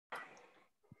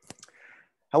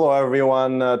Hello,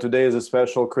 everyone. Today is a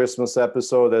special Christmas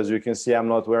episode. As you can see, I'm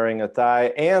not wearing a tie,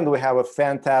 and we have a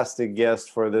fantastic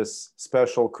guest for this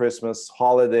special Christmas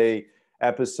holiday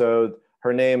episode.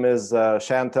 Her name is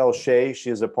Chantelle Cseh. She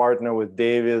is a partner with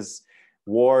Davies,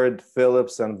 Ward,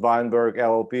 Phillips, and Vineberg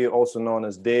LLP, also known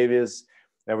as Davies.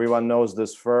 Everyone knows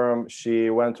this firm. She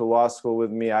went to law school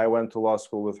with me. I went to law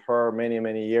school with her many,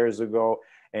 many years ago.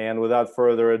 And without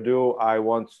further ado, I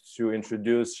want to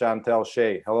introduce Chantelle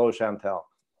Cseh. Hello, Chantelle.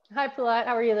 Hi, Pilat.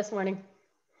 How are you this morning?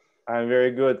 I'm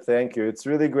very good. Thank you. It's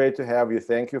really great to have you.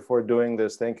 Thank you for doing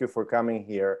this. Thank you for coming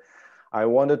here. I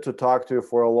wanted to talk to you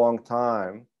for a long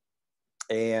time,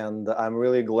 and I'm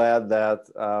really glad that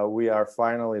we are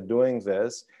finally doing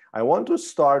this. I want to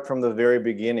start from the very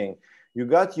beginning. You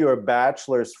got your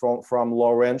bachelor's from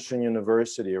Laurentian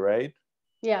University, right?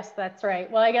 Yes, that's right.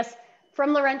 Well, I guess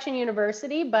from Laurentian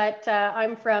University, but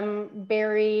I'm from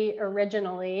Barrie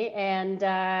originally, and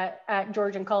at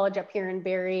Georgian College up here in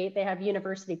Barrie, they have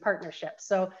university partnerships.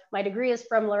 So my degree is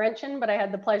from Laurentian, but I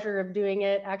had the pleasure of doing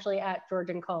it actually at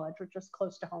Georgian College, which is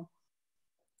close to home.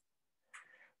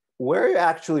 Where are you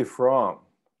actually from?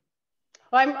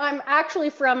 Well, I'm actually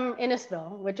from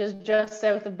Innisfil, which is just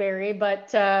south of Barrie,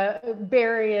 but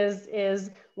Barrie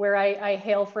is where I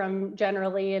hail from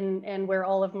generally, and where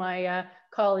all of my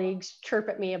colleagues chirp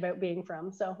at me about being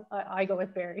from. So I go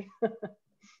with Barrie.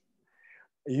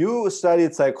 You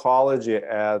studied psychology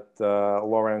at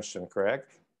Laurentian,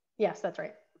 correct? Yes, that's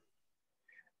right.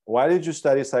 Why did you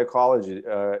study psychology?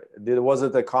 Was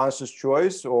it a conscious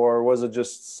choice, or was it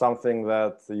just something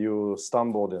that you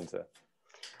stumbled into?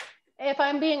 If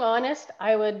I'm being honest,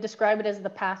 I would describe it as the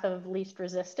path of least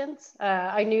resistance.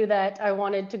 I knew that I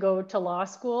wanted to go to law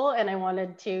school, and I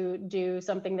wanted to do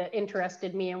something that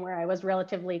interested me and where I was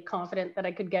relatively confident that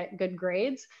I could get good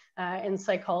grades. And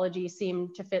psychology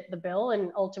seemed to fit the bill.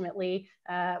 And ultimately,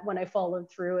 when I followed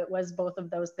through, it was both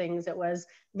of those things. It was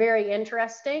very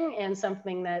interesting and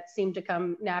something that seemed to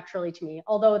come naturally to me.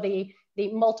 Although the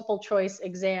multiple choice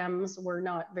exams were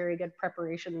not very good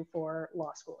preparation for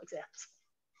law school exams.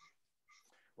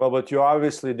 Well, but you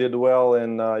obviously did well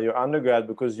in your undergrad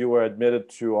because you were admitted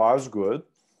to Osgoode,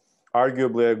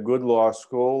 arguably a good law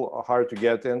school, hard to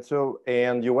get into.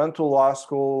 And you went to law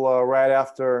school right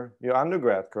after your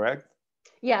undergrad, correct?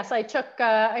 Yes, I took,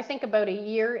 I think, about a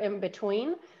year in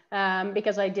between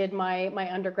because I did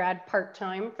my undergrad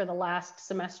part-time for the last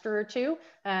semester or two.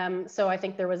 So I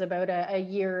think there was about a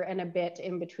year and a bit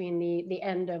in between the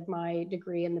end of my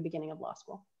degree and the beginning of law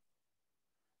school.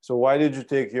 So why did you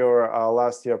take your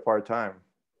last year part-time?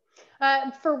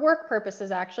 For work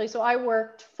purposes, actually. So I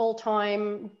worked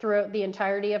full-time throughout the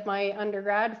entirety of my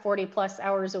undergrad, 40 plus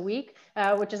hours a week,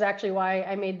 which is actually why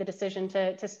I made the decision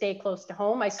to stay close to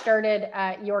home. I started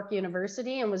at York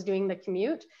University and was doing the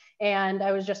commute, and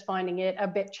I was just finding it a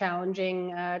bit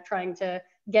challenging trying to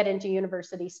get into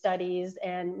university studies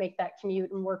and make that commute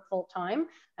and work full-time.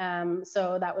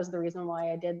 So that was the reason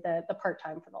why I did the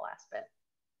part-time for the last bit.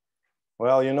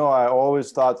 Well, you know, I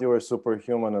always thought you were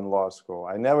superhuman in law school.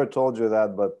 I never told you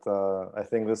that, but I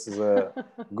think this is a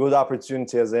good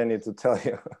opportunity as any to tell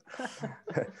you.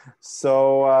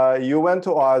 So you went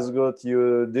to Osgoode,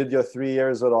 you did your 3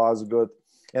 years at Osgoode,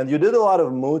 and you did a lot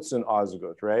of moots in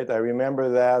Osgoode, right? I remember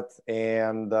that,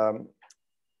 and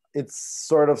it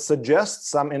sort of suggests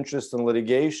some interest in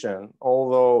litigation,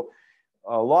 although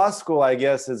law school, I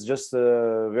guess, is just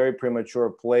a very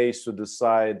premature place to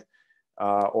decide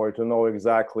or to know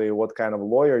exactly what kind of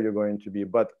lawyer you're going to be.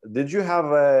 But did you have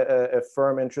a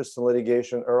firm interest in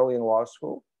litigation early in law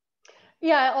school?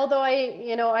 Yeah, although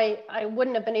I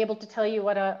wouldn't have been able to tell you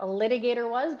what a litigator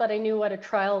was, but I knew what a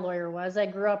trial lawyer was. I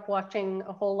grew up watching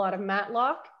a whole lot of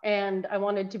Matlock, and I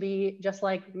wanted to be just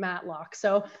like Matlock.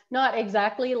 So not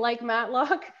exactly like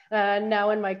Matlock now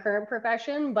in my current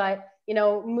profession, but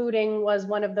mooting was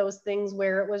one of those things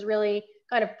where it was really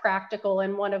kind of practical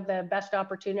and one of the best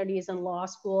opportunities in law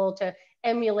school to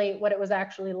emulate what it was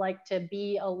actually like to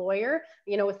be a lawyer,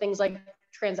 with things like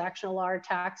transactional law or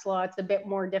tax law. It's a bit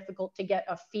more difficult to get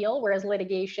a feel, whereas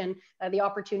litigation, the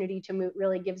opportunity to moot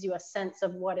really gives you a sense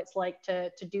of what it's like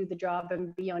to do the job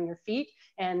and be on your feet.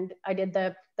 And I did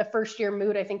the first year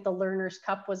moot. I think the Learner's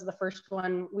Cup was the first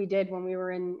one we did when we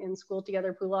were in school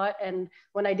together, Poulat. And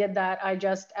when I did that, I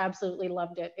just absolutely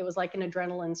loved it. It was like an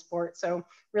adrenaline sport. So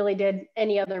really did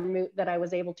any other moot that I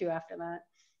was able to after that.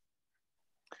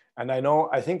 And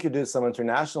I think you did some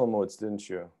international moots, didn't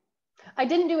you? I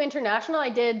didn't do international. I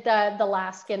did the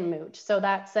Alaskan moot. So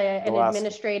that's an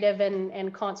administrative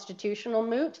and constitutional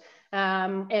moot.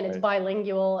 and it's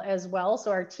bilingual as well.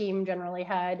 So our team generally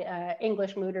had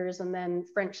English mooters and then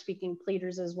French speaking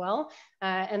pleaders as well.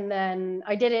 And then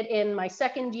I did it in my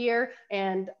second year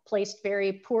and placed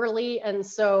very poorly. And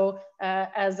so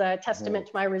as a testament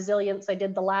to my resilience, I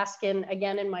did the Laskin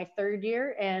again in my third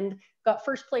year and got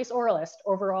first place oralist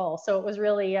overall. So it was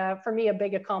really, for me, a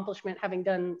big accomplishment having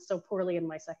done so poorly in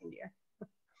my second year.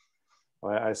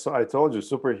 I told you,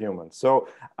 superhuman. So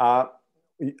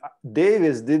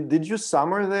Davies, did you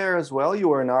summer there as well? You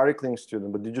were an articling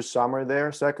student, but did you summer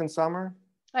there, second summer?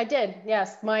 I did,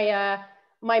 yes.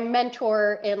 My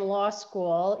mentor in law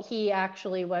school, he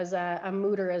actually was a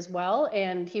mooter as well,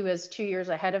 and he was 2 years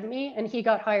ahead of me, and he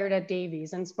got hired at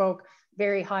Davies and spoke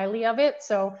very highly of it.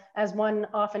 So as one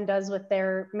often does with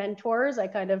their mentors, I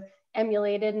kind of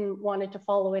emulated and wanted to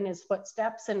follow in his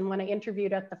footsteps. And when I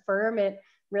interviewed at the firm, it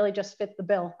really just fit the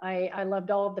bill. I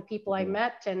loved all of the people I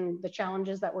met and the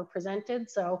challenges that were presented.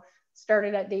 So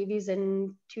started at Davies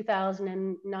in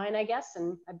 2009, I guess,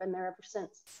 and I've been there ever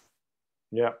since.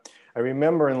 Yeah, I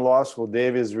remember in law school,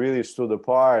 Davies really stood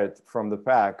apart from the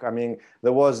pack. I mean,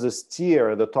 there was this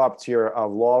tier, the top tier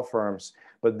of law firms,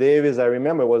 but Davies, I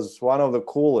remember, was one of the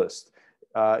coolest.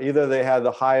 Either they had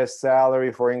the highest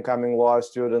salary for incoming law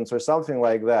students or something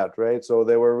like that, right? So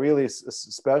they were really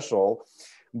special.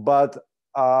 But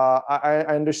I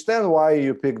understand why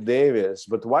you picked Davies,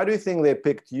 but why do you think they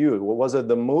picked you? Was it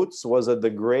the moots? Was it the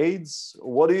grades?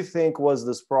 What do you think was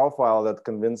this profile that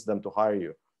convinced them to hire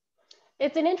you?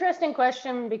 It's an interesting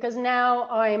question because now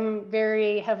I'm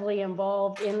very heavily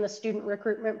involved in the student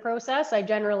recruitment process. I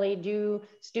generally do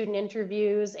student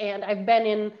interviews, and I've been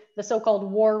in the so-called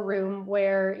war room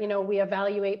where, you know, we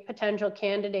evaluate potential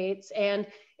candidates. And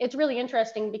it's really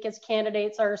interesting because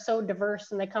candidates are so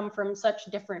diverse and they come from such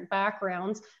different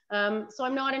backgrounds. So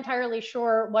I'm not entirely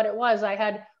sure what it was. I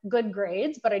had good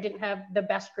grades, but I didn't have the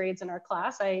best grades in our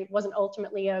class. I wasn't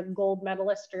ultimately a gold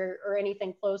medalist or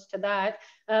anything close to that.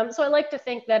 So I like to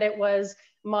think that it was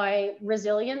my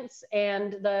resilience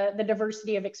and the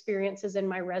diversity of experiences in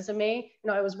my resume. You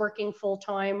know, I was working full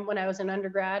time when I was in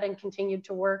undergrad and continued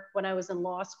to work when I was in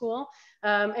law school,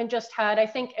 and just had, I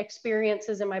think,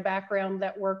 experiences in my background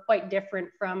that were quite different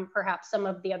from perhaps some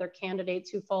of the other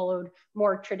candidates who followed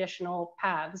more traditional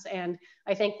paths. And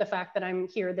I think the fact that I'm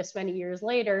here this many years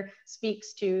later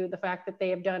speaks to the fact that they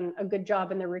have done a good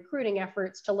job in their recruiting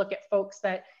efforts to look at folks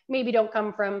that maybe don't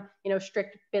come from, you know,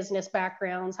 strict business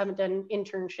backgrounds, haven't done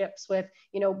internships with,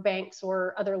 you know, banks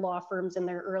or other law firms in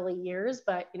their early years,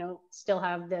 but, you know, still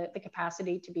have the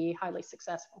capacity to be highly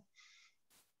successful.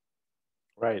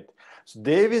 Right. So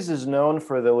Davies is known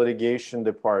for the litigation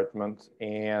department,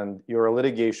 and you're a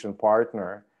litigation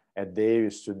partner at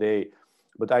Davies today.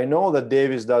 But I know that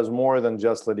Davies does more than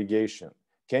just litigation.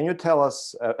 Can you tell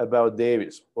us about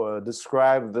Davies?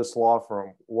 Describe this law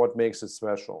firm. What makes it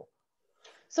special?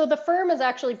 So the firm is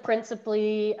actually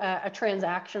principally a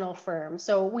transactional firm.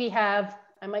 So we have,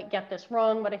 I might get this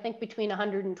wrong, but I think between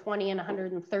 120 and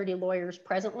 130 lawyers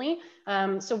presently.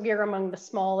 So we're among the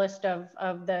smallest of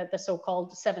the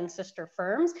so-called seven sister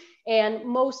firms. And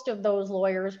most of those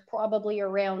lawyers, probably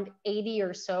around 80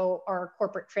 or so, are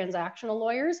corporate transactional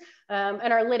lawyers.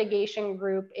 And our litigation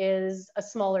group is a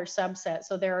smaller subset.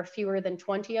 So there are fewer than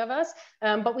 20 of us,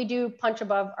 but we do punch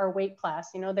above our weight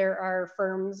class. You know, there are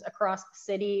firms across the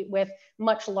city with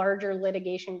much larger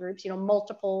litigation groups, you know,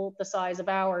 multiple the size of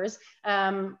ours.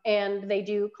 And they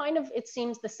do kind of, it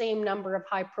seems, the same number of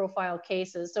high profile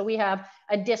cases. So we have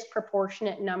a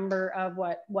disproportionate number of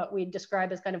what we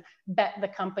describe as kind of bet the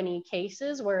company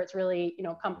cases, where it's really, you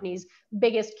know, companies'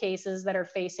 biggest cases that are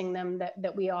facing them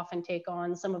that we often take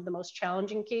on, some of the most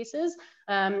challenging cases.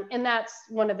 And that's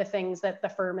one of the things that the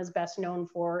firm is best known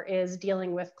for, is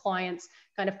dealing with clients'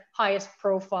 kind of highest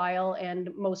profile and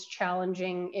most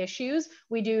challenging issues.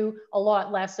 We do a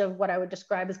lot less of what I would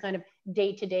describe as kind of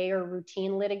day-to-day or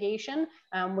routine litigation.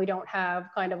 We don't have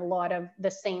kind of a lot of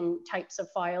the same types of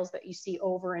files that you see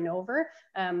over and over.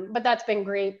 But that's been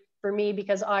great for me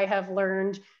because I have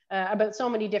learned about so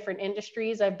many different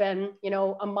industries. I've been, you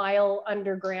know, a mile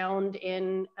underground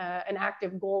in an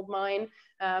active gold mine.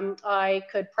 I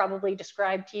could probably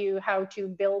describe to you how to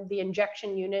build the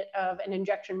injection unit of an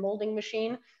injection molding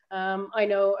machine. I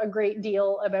know a great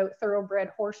deal about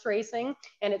thoroughbred horse racing,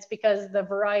 and it's because the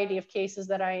variety of cases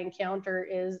that I encounter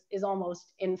is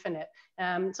almost infinite.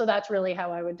 So that's really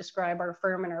how I would describe our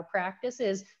firm and our practice,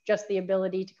 is just the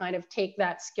ability to kind of take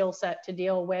that skill set to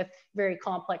deal with very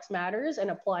complex matters and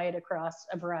apply it across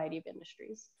a variety of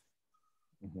industries.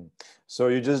 Mm-hmm. So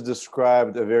you just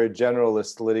described a very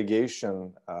generalist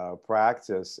litigation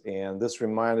practice, and this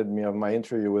reminded me of my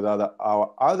interview with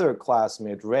our other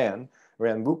classmate, Ren.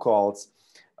 Rand Buchholz,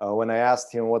 when I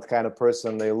asked him what kind of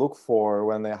person they look for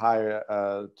when they hire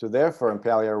to their firm,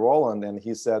 Pallier Rowland, and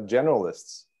he said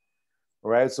generalists,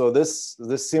 right? So this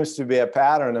seems to be a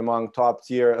pattern among top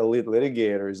tier elite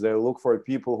litigators. They look for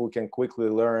people who can quickly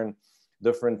learn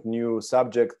different new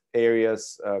subject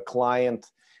areas, client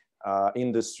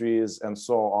industries, and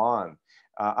so on.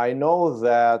 I know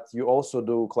that you also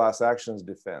do class actions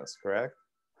defense, correct?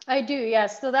 I do,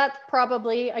 yes. So that's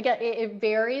probably, again, it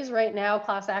varies. Right now,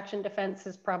 class action defense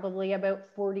is probably about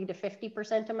 40 to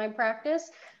 50% of my practice.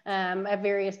 At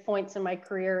various points in my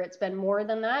career, it's been more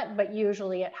than that, but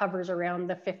usually it hovers around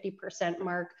the 50%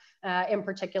 mark. In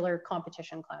particular,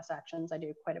 competition class actions, I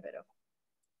do quite a bit of.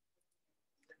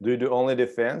 Do you do only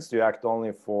defense? Do you act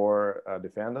only for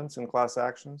defendants in class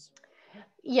actions?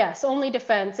 Yes, only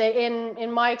defense.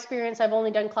 In my experience, I've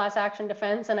only done class action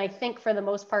defense. And I think for the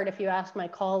most part, if you ask my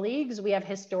colleagues, we have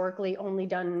historically only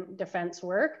done defense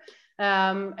work.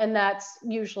 And that's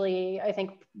usually, I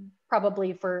think,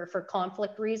 probably for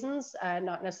conflict reasons,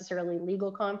 not necessarily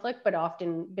legal conflict, but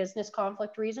often business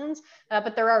conflict reasons.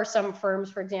 But there are some firms,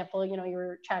 for example, you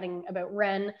were chatting about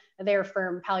Wren, their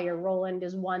firm, Pallier Rowland,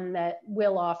 is one that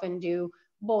will often do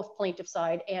both plaintiff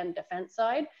side and defense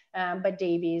side, but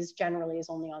Davies generally is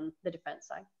only on the defense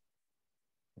side.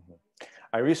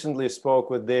 I recently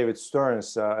spoke with David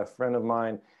Stearns, a friend of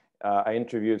mine. I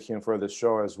interviewed him for the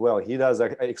show as well. He does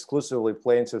exclusively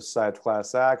plaintiff side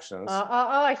class actions.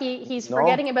 He's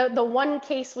forgetting about the one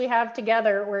case we have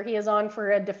together where he is on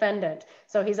for a defendant.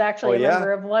 So he's actually a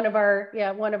member of one of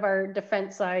our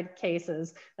defense side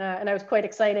cases. And I was quite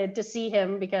excited to see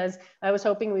him because I was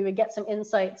hoping we would get some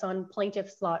insights on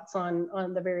plaintiff's thoughts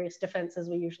on the various defenses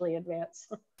we usually advance.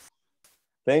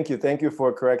 Thank you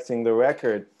for correcting the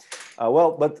record.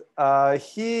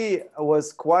 He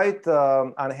was quite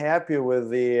unhappy with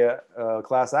the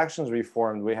class actions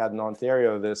reform we had in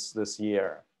Ontario this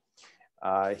year.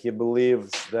 He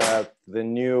believes that the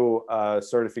new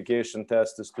certification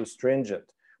test is too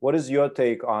stringent. What is your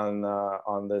take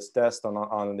on this test,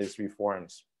 on these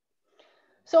reforms?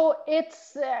 So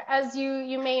it's, as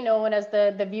you may know, and as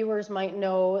the viewers might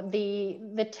know,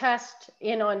 the test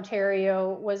in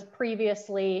Ontario was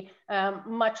previously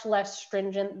much less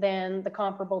stringent than the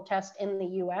comparable test in the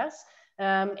US.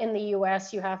 In the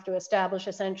US, you have to establish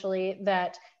essentially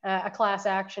that a class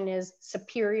action is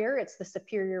superior, it's the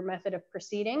superior method of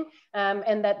proceeding,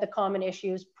 and that the common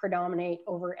issues predominate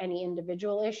over any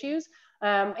individual issues.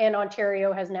 And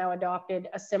Ontario has now adopted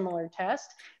a similar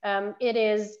test. It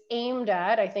is aimed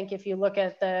at, I think if you look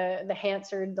at the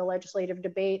Hansard, the legislative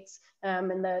debates,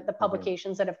 and the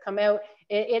publications that have come out,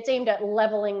 it's aimed at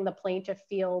leveling the plaintiff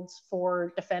fields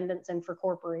for defendants and for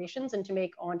corporations, and to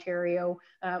make Ontario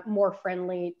more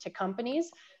friendly to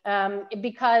companies.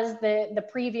 Because the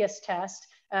previous test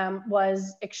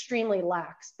was extremely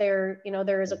lax. There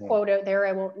is a quote out there,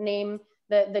 I won't name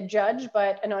the judge,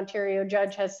 but an Ontario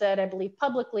judge has said, I believe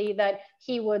publicly, that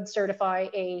he would certify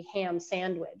a ham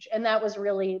sandwich. And that was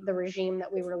really the regime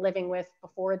that we were living with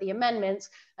before the amendments.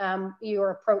 You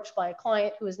were approached by a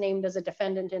client who was named as a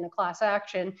defendant in a class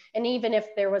action. And even if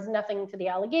there was nothing to the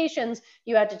allegations,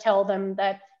 you had to tell them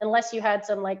that unless you had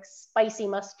some like spicy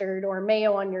mustard or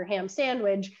mayo on your ham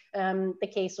sandwich, the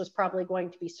case was probably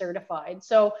going to be certified.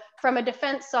 So from a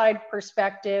defense side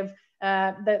perspective,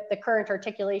 the current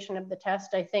articulation of the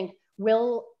test, I think,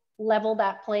 will level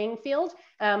that playing field.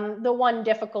 The one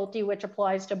difficulty which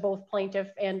applies to both plaintiff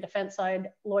and defense side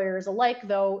lawyers alike,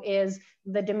 though, is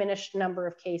the diminished number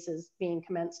of cases being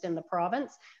commenced in the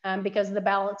province, because the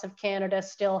balance of Canada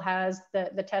still has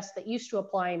the test that used to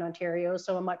apply in Ontario,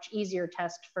 so a much easier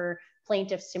test for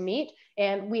plaintiffs to meet.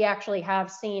 And we actually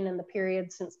have seen in the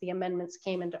period since the amendments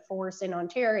came into force in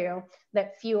Ontario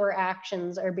that fewer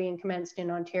actions are being commenced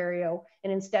in Ontario,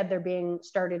 and instead they're being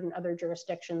started in other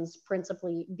jurisdictions,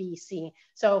 principally BC.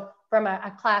 So from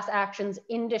a class actions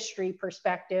industry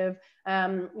perspective,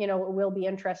 it will be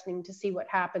interesting to see what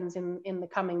happens in the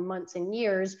coming months and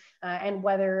years, and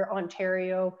whether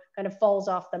Ontario kind of falls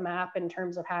off the map in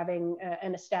terms of having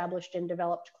an established and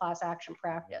developed class action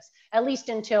practice, at least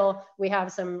until we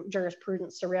have some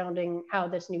jurisprudence surrounding how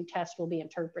this new test will be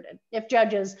interpreted. If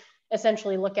judges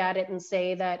essentially look at it and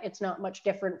say that it's not much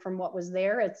different from what was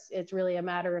there, it's really a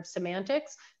matter of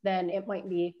semantics, then it might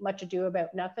be much ado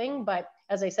about nothing. But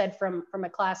as I said, from a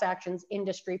class actions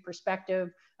industry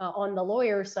perspective, on the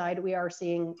lawyer side, we are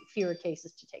seeing fewer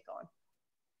cases to take on.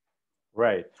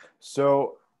 Right.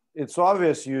 So it's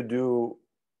obvious you do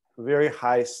very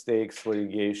high stakes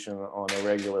litigation on a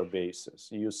regular basis.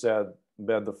 You said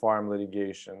bet the farm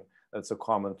litigation, that's a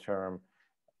common term.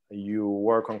 you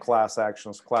work on class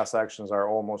actions. Class actions are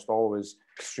almost always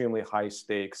extremely high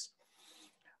stakes.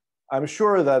 I'm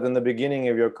sure that in the beginning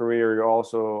of your career, you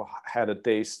also had a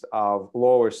taste of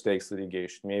lower stakes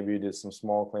litigation. Maybe you did some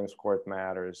small claims court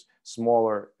matters,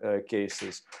 smaller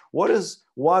cases. What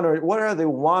are the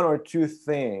one or two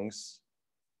things,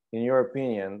 in your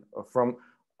opinion, from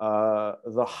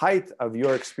the height of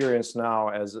your experience now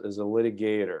as a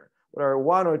litigator? What are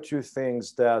one or two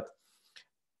things that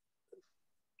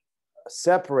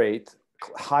separate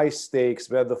high stakes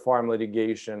bed farm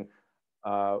litigation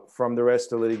from the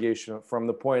rest of litigation, from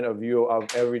the point of view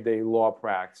of everyday law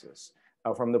practice,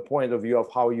 from the point of view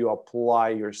of how you apply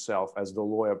yourself as the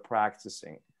lawyer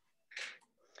practicing?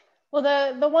 Well,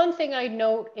 the one thing I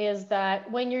note is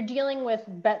that when you're dealing with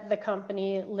bet the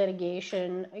company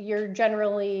litigation, you're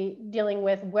generally dealing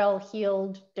with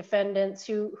well-heeled defendants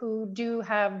who do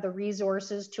have the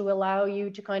resources to allow you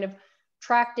to kind of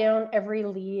track down every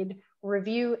lead,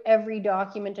 review every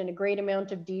document in a great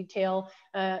amount of detail,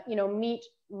 meet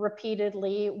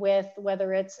repeatedly with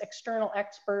whether it's external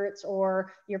experts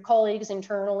or your colleagues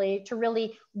internally to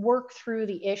really work through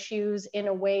the issues in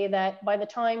a way that by the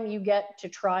time you get to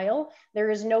trial,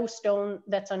 there is no stone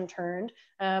that's unturned.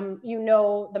 You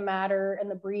know the matter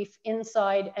and the brief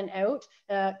inside and out,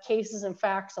 cases and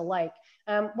facts alike.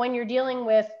 When you're dealing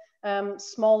with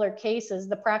smaller cases,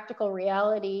 the practical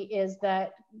reality is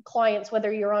that clients,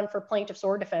 whether you're on for plaintiffs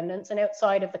or defendants, and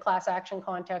outside of the class action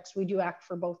context, we do act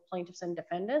for both plaintiffs and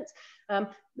defendants,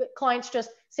 clients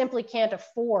just simply can't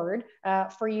afford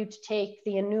for you to take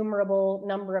the innumerable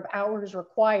number of hours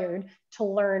required to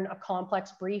learn a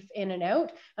complex brief in and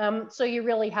out. So you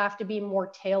really have to be more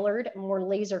tailored, more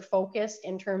laser focused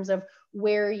in terms of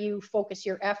where you focus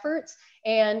your efforts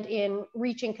and in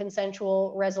reaching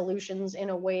consensual resolutions in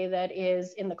a way that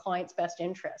is in the client's best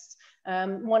interests.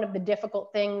 One of the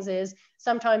difficult things is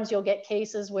sometimes you'll get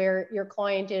cases where your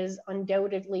client is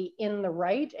undoubtedly in the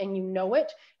right and you know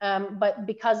it, but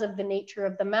because of the nature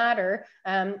of the matter,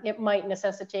 it might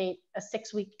necessitate a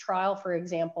 6-week trial, for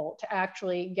example, to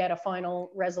actually get a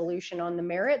final resolution on the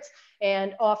merits.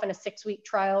 And often a 6-week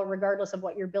trial, regardless of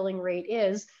what your billing rate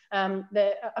is,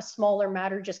 a smaller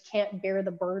matter just can't bear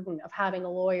the burden of having a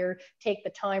lawyer take the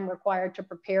time required to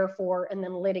prepare for and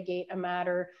then litigate a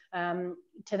matter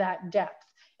to that depth.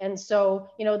 And so,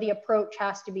 the approach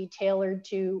has to be tailored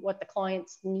to what the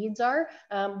client's needs are,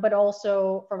 but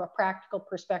also from a practical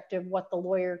perspective, what the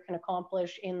lawyer can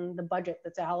accomplish in the budget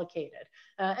that's allocated.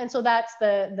 And so that's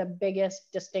the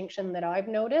biggest distinction that I've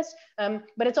noticed.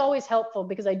 But it's always helpful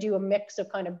because I do a mix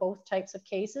of kind of both types of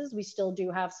cases. We still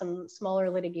do have some smaller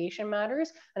litigation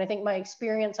matters. And I think my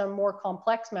experience on more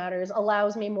complex matters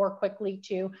allows me more quickly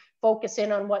to focus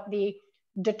in on what the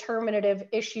determinative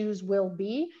issues will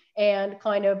be and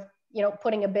kind of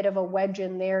putting a bit of a wedge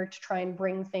in there to try and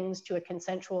bring things to a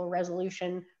consensual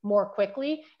resolution more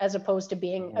quickly, as opposed to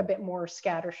being a bit more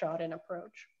scattershot in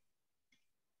approach.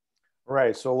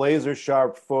 Right, so laser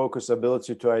sharp focus,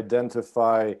 ability to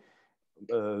identify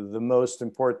the most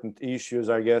important issues,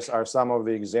 I guess, are some of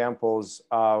the examples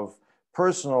of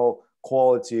personal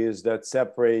qualities that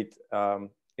separate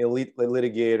elite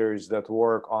litigators that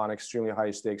work on extremely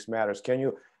high stakes matters. Can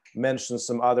you mention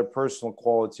some other personal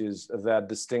qualities that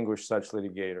distinguish such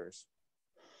litigators?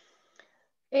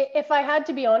 If I had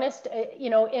to be honest,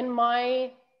 in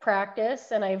my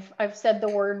practice, and I've said the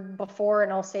word before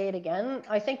and I'll say it again,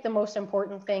 I think the most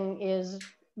important thing is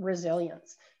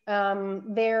resilience.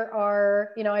 There are,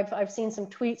 I've seen some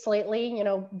tweets lately,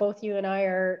 both you and I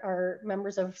are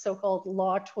members of so-called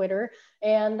law Twitter.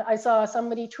 And I saw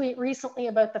somebody tweet recently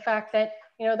about the fact that,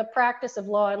 the practice of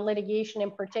law and litigation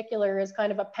in particular is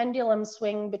kind of a pendulum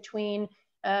swing between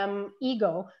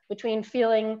ego, between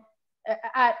feeling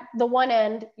at the one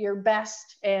end your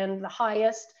best and the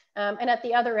highest, and at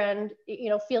the other end,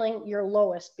 feeling your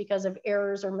lowest because of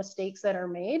errors or mistakes that are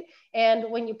made. And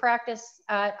when you practice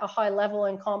at a high level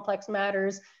in complex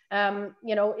matters,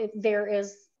 there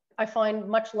is, I find,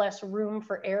 much less room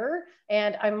for error,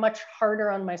 and I'm much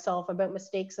harder on myself about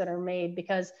mistakes that are made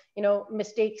because,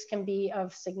 mistakes can be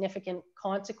of significant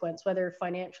consequence, whether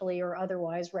financially or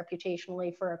otherwise,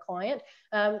 reputationally for a client.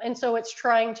 And so it's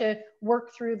trying to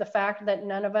work through the fact that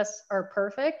none of us are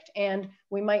perfect and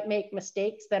we might make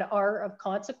mistakes that are of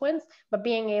consequence, but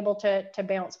being able to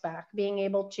bounce back, being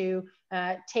able to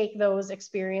take those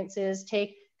experiences,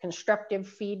 take constructive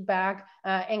feedback,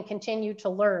 and continue to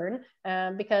learn,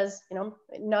 because, you know,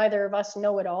 neither of us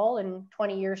know it all, and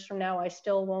 20 years from now I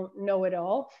still won't know it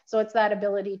all. So it's that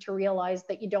ability to realize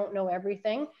that you don't know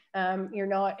everything. You're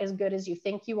not as good as you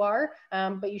think you are,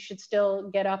 but you should still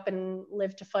get up and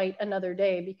live to fight another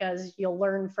day, because you'll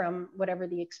learn from whatever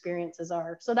the experiences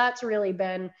are. So that's really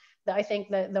been, I think,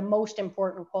 the most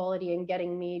important quality in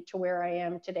getting me to where I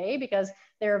am today, because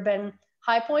there have been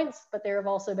high points, but there have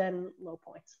also been low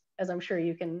points, as I'm sure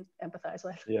you can empathize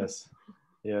with. Yes,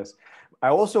 yes. I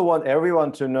also want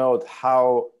everyone to note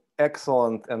how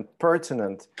excellent and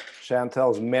pertinent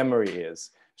Chantelle's memory is.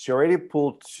 She already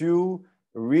pulled two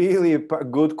really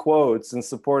good quotes in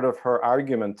support of her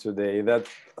argument today that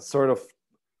sort of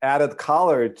added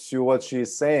color to what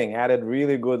she's saying, added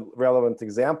really good relevant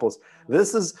examples.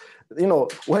 This is, you know,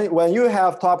 when you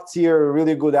have top tier,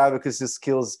 really good advocacy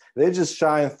skills, they just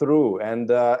shine through,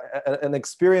 and an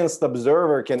experienced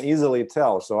observer can easily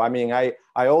tell. So, I mean, I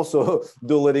also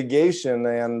do litigation,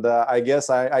 and I guess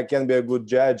I can be a good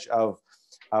judge of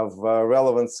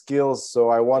relevant skills. So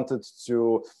I wanted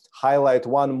to highlight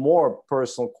one more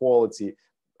personal quality,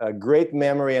 a great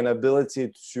memory and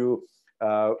ability to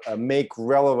make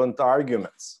relevant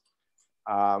arguments.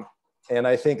 And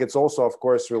I think it's also, of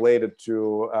course, related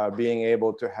to being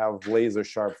able to have laser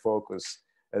sharp focus,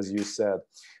 as you said.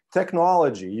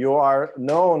 Technology, you are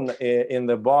known in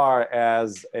the bar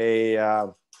as a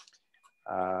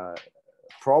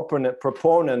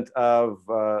proponent of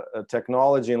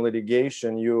technology and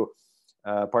litigation. You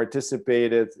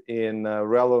participated in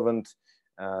relevant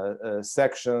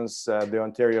sections, the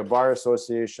Ontario Bar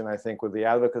Association, I think with the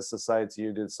Advocate Society,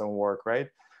 you did some work, right?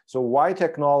 So why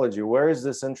technology? Where is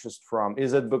this interest from?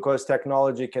 Is it because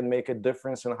technology can make a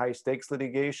difference in high stakes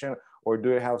litigation, or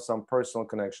do you have some personal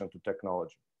connection to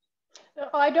technology?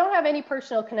 I don't have any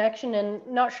personal connection, and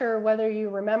not sure whether you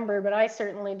remember, but I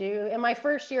certainly do. In my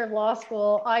first year of law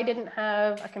school, I didn't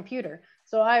have a computer.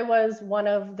 So I was one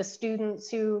of the students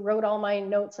who wrote all my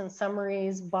notes and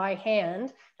summaries by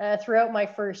hand throughout my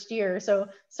first year. So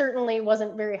certainly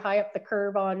wasn't very high up the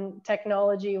curve on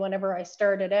technology whenever I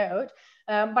started out.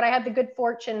 But I had the good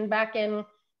fortune back in,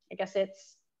 I guess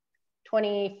it's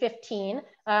 2015,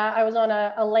 I was on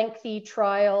a lengthy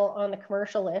trial on the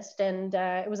commercial list, and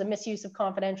it was a misuse of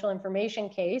confidential information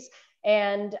case.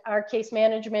 And our case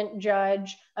management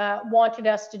judge wanted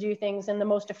us to do things in the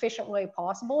most efficient way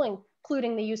possible,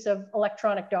 including the use of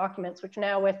electronic documents, which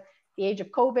now with the age of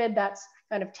COVID, that's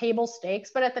kind of table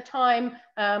stakes. But at the time,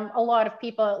 a lot of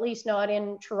people, at least not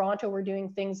in Toronto, were doing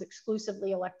things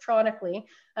exclusively electronically.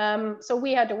 So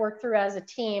we had to work through as a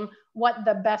team what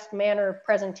the best manner of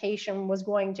presentation was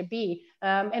going to be.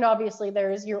 And obviously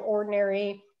there's your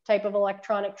ordinary type of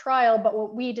electronic trial, but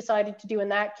what we decided to do in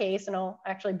that case, and I'll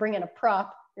actually bring in a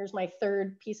prop, here's my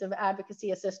third piece of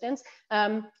advocacy assistance,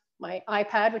 my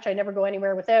iPad, which I never go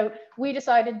anywhere without, we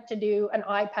decided to do an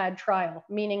iPad trial,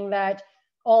 meaning that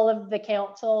all of the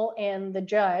counsel and the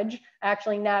judge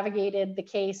actually navigated the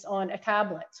case on a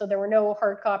tablet. So there were no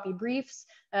hard copy briefs,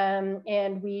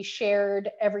 and we shared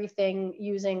everything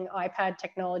using iPad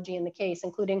technology in the case,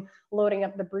 including loading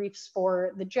up the briefs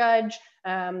for the judge,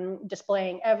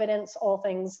 displaying evidence, all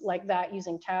things like that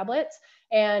using tablets.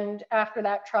 And after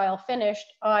that trial finished,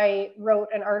 I wrote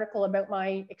an article about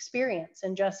my experience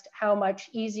and just how much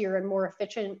easier and more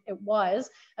efficient it was,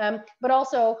 but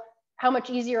also how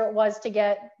much easier it was to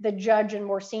get the judge and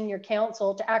more senior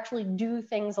counsel to actually do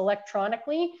things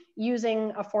electronically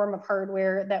using a form of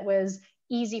hardware that was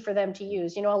easy for them to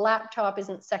use. You know, a laptop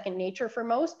isn't second nature for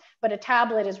most, but a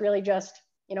tablet is really just,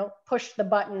 you know, push the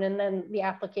button and then the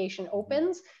application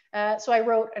opens. So I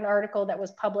wrote an article that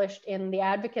was published in the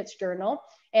Advocates Journal,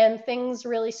 and things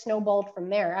really snowballed from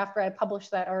there. After I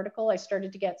published that article, I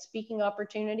started to get speaking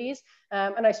opportunities,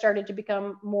 and I started to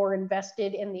become more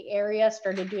invested in the area,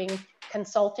 started doing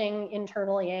consulting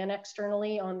internally and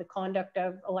externally on the conduct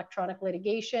of electronic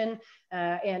litigation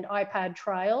and iPad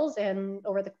trials. And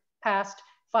over the past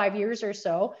 5 years or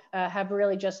so, have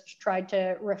really just tried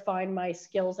to refine my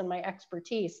skills and my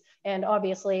expertise. And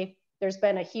obviously, there's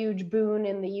been a huge boon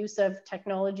in the use of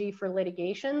technology for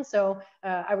litigation. So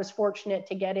I was fortunate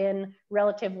to get in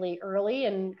relatively early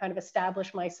and kind of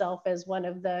establish myself as one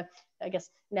of the, I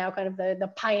guess now kind of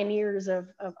the pioneers of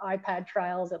iPad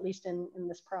trials, at least in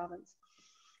this province.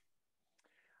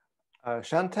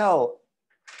 Chantelle,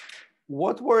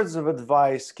 what words of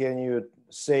advice can you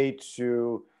say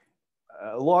to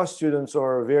law students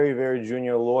or very, very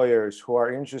junior lawyers who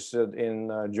are interested in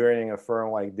joining a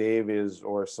firm like Davies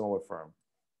or a similar firm?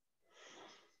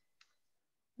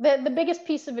 The biggest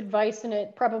piece of advice, and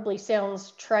it probably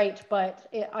sounds trite,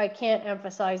 but I can't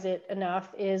emphasize it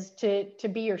enough, is to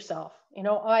be yourself. You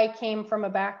know, I came from a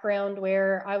background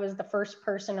where I was the first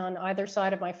person on either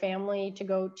side of my family to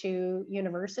go to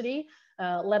university,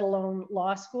 let alone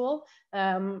law school.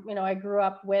 You know, I grew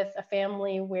up with a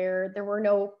family where there were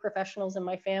no professionals in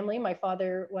my family. My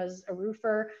father was a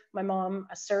roofer, my mom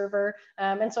a server,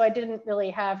 and so I didn't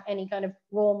really have any kind of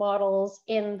role models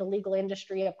in the legal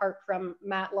industry apart from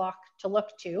Matlock to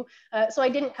look to. So I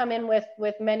didn't come in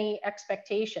with many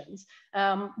expectations.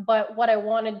 But what I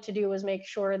wanted to do was make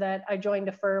sure that I joined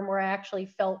a firm where I actually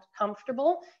felt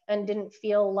comfortable and didn't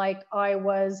feel like I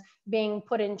was being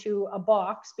put into a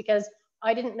box, because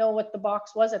I didn't know what the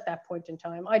box was at that point in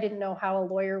time. I didn't know how a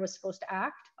lawyer was supposed to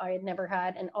act. I had never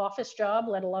had an office job,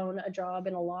 let alone a job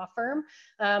in a law firm.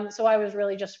 So I was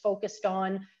really just focused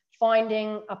on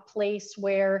finding a place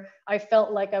where I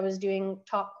felt like I was doing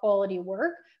top quality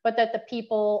work, but that the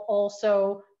people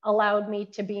also allowed me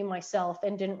to be myself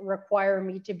and didn't require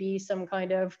me to be some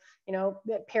kind of, you know,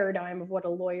 paradigm of what a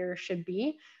lawyer should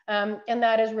be. And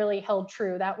that has really held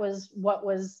true. That was what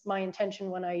was my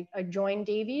intention when I joined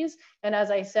Davies. And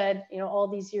as I said, you know, all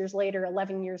these years later,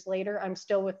 11 years later, I'm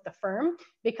still with the firm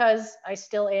because I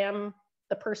still am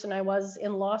the person I was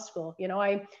in law school. You know,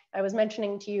 I was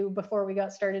mentioning to you before we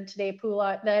got started today,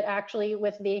 Pula, that actually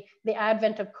with the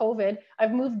advent of COVID,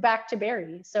 I've moved back to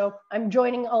Barrie. So I'm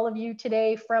joining all of you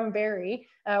today from Barrie,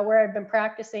 where I've been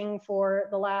practicing for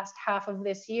the last half of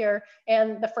this year.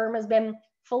 And the firm has been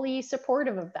fully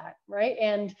supportive of that, right?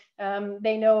 And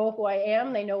they know who I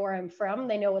am, they know where I'm from,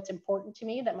 they know what's important to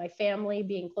me, that my family,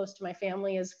 being close to my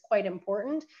family is quite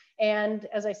important. And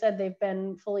as I said, they've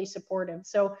been fully supportive.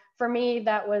 So for me,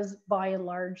 that was by and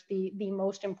large the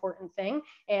most important thing.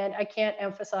 And I can't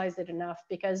emphasize it enough,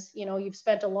 because, you know, you've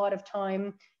spent a lot of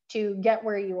time to get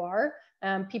where you are.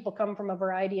 People come from a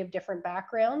variety of different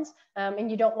backgrounds, and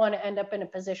you don't want to end up in a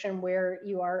position where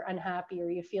you are unhappy or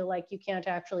you feel like you can't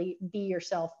actually be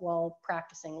yourself while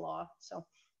practicing law. So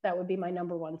that would be my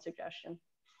number one suggestion.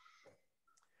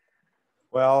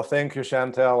 Well, thank you,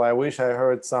 Chantelle. I wish I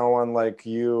heard someone like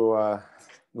you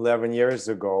 11 years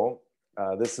ago.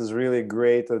 This is really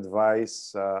great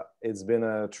advice. It's been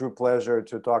a true pleasure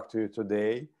to talk to you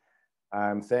today.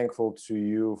 I'm thankful to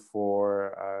you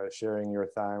for sharing your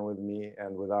time with me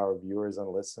and with our viewers and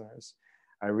listeners.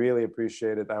 I really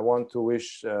appreciate it. I want to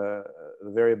wish the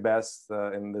very best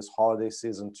in this holiday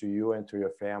season to you and to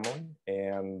your family.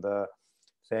 And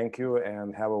thank you,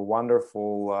 and have a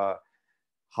wonderful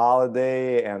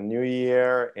holiday and New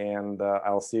Year. And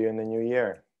I'll see you in the new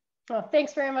year. Well,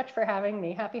 thanks very much for having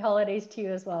me. Happy holidays to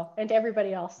you as well, and to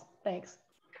everybody else. Thanks.